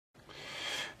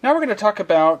Now we're going to talk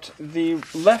about the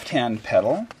left-hand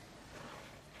pedal,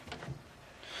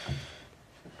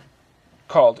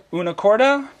 called una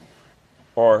corda,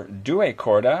 or due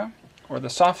corda, or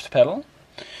the soft pedal.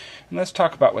 And let's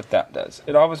talk about what that does.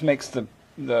 It always makes the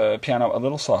piano a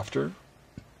little softer,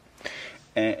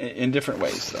 in different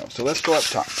ways, though. So let's go up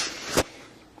top.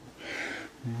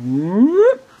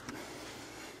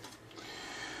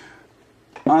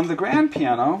 On the grand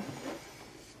piano,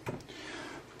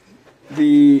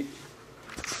 the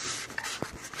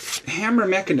hammer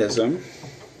mechanism,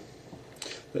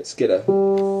 let's get a,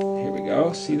 here we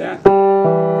go, see that?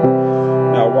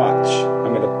 Now watch,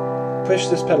 I'm going to push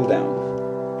this pedal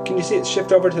down. Can you see it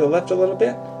shift over to the left a little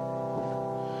bit?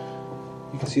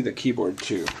 You can see the keyboard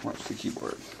too. Watch the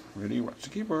keyboard. Ready? Watch the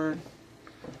keyboard.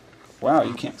 Wow,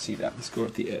 you can't see that. Let's go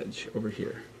at the edge over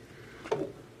here.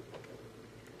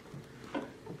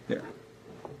 There.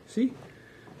 See?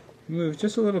 Move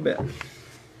just a little bit.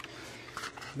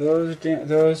 There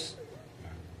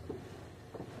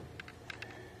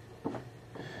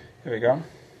we go.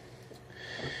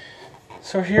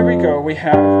 So here we go. We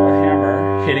have a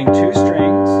hammer hitting 2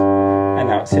 strings, and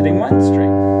now it's hitting 1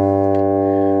 string.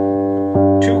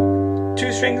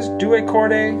 Two strings, due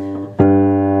corde,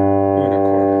 una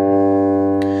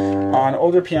corda. On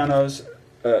older pianos,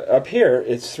 up here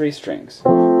it's 3 strings.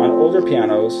 On older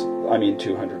pianos, I mean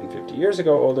 250 years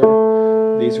ago older,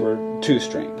 these were 2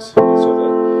 strings. So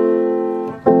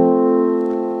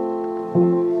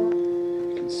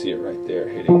you can see it right there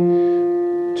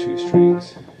hitting 2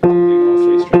 strings, hitting all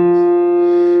 3 strings.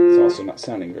 It's also not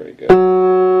sounding very good.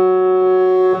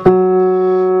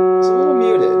 It's a little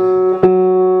muted.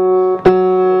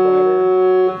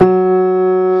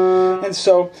 And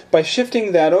so by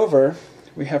shifting that over,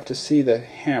 we have to see the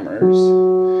hammers.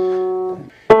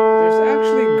 There's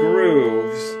actually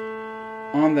grooves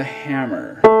on the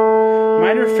hammer.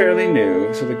 Mine are fairly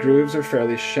new, so the grooves are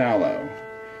fairly shallow.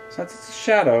 It's not just a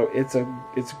shadow, it's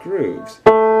grooves.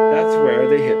 That's where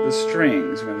they hit the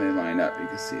strings when they line up. You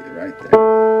can see it right there.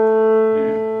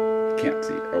 Yeah, can't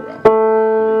see it. Oh well.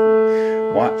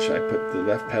 Watch, I put the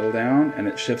left pedal down and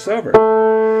it shifts over.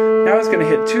 Now it's going to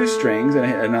hit 2 strings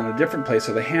and on a different place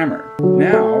of the hammer.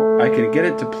 Now I can get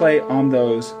it to play on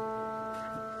those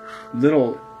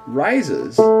little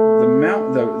rises,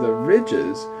 the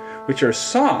ridges, which are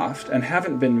soft and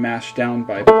haven't been mashed down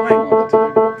by playing all the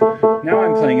time. Now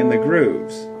I'm playing in the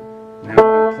grooves. Now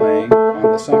I'm playing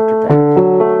on the softer part.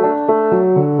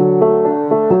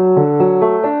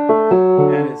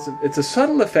 And it's a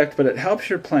subtle effect, but it helps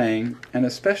your playing, and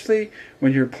especially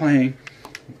when you're playing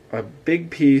a big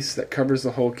piece that covers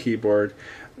the whole keyboard,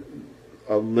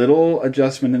 a little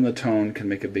adjustment in the tone can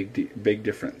make a big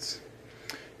difference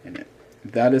in it.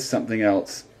 That is something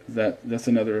else. That's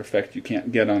another effect you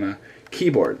can't get on a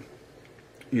keyboard.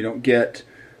 You don't get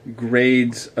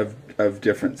grades of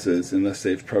differences unless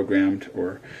they've programmed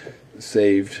or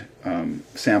saved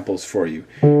samples for you.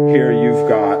 Here you've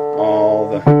got all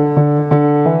the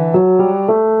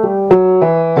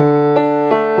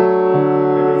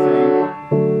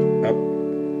everything up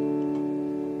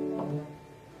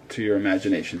to your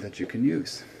imagination that you can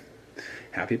use.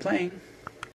 Happy playing!